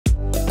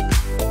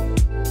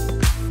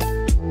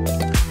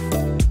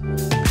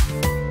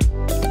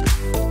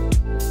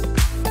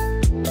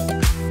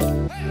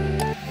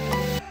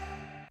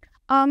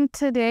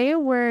Today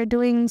we're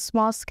doing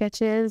small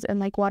sketches and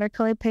like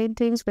watercolor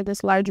paintings for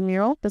this large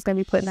mural that's gonna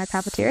be put in our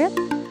cafeteria.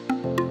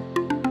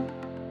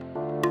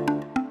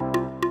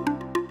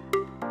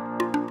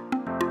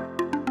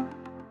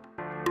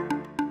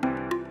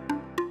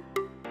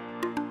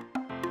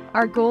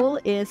 Our goal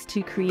is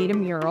to create a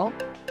mural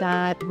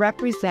that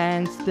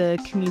represents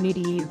the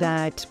community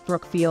that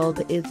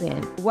Brookfield is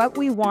in. What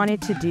we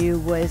wanted to do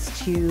was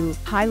to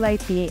highlight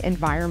the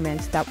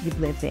environment that we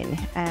live in,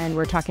 and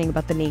we're talking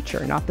about the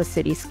nature, not the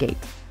cityscape.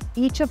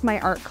 Each of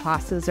my art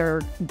classes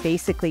are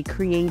basically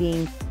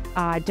creating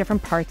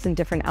different parts and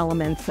different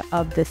elements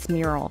of this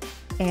mural.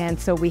 And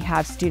so we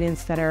have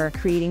students that are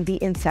creating the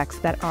insects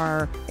that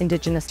are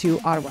indigenous to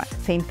Ottawa.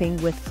 Same thing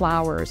with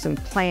flowers and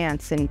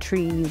plants and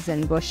trees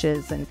and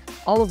bushes and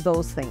all of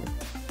those things.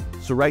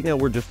 So right now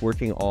we're just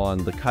working on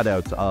the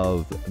cutouts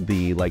of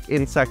the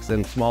insects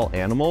and small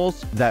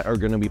animals that are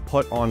going to be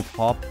put on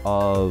top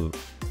of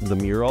the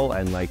mural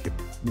and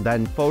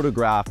then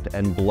photographed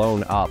and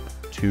blown up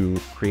to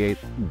create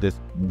this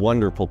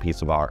wonderful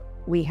piece of art.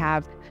 We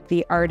have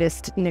the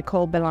artist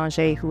Nicole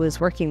Belanger, who is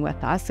working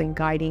with us and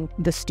guiding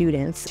the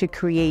students to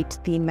create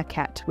the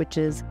maquette, which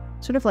is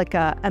sort of like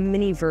a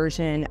mini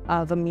version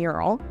of a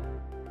mural.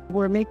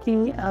 We're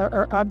making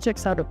our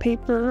objects out of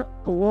paper,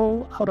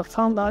 wool, out of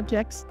found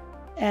objects,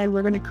 and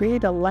we're going to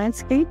create a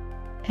landscape.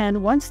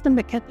 And once the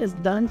maquette is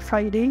done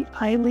Friday,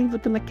 I leave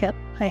with the maquette.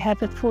 I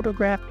have it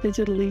photographed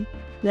digitally.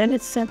 Then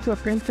it's sent to a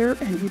printer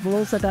and he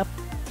blows it up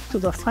to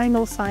the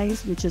final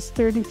size, which is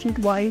 30 feet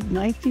wide,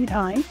 9 feet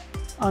high,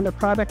 on a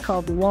product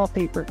called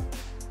wallpaper.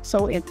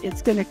 So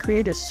it's going to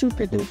create a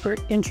super duper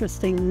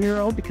interesting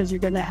mural because you're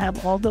going to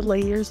have all the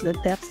layers, the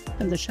depth,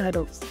 and the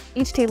shadows.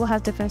 Each table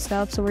has different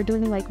stuff, so we're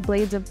doing like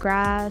blades of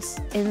grass,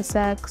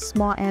 insects,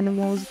 small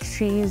animals,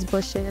 trees,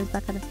 bushes,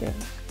 that kind of thing.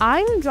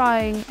 I'm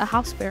drawing a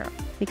house sparrow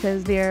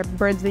because they're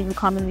birds that you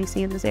commonly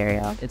see in this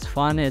area. It's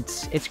fun,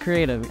 it's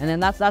creative, and then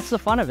that's the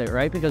fun of it,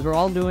 right? Because we're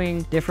all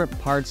doing different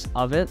parts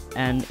of it,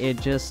 and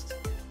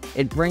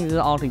it brings it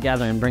all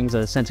together and brings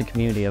a sense of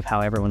community of how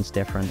everyone's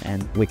different,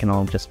 and we can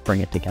all just bring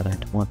it together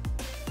into one.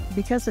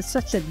 Because it's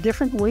such a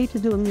different way to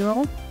do a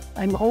mural,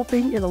 I'm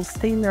hoping it'll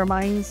stay in their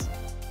minds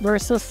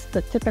versus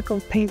the typical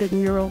painted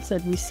murals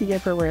that we see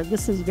everywhere.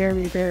 This is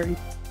very, very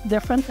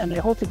different, and I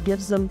hope it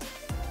gives them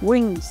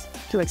wings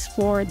to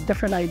explore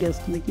different ideas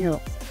to make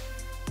murals.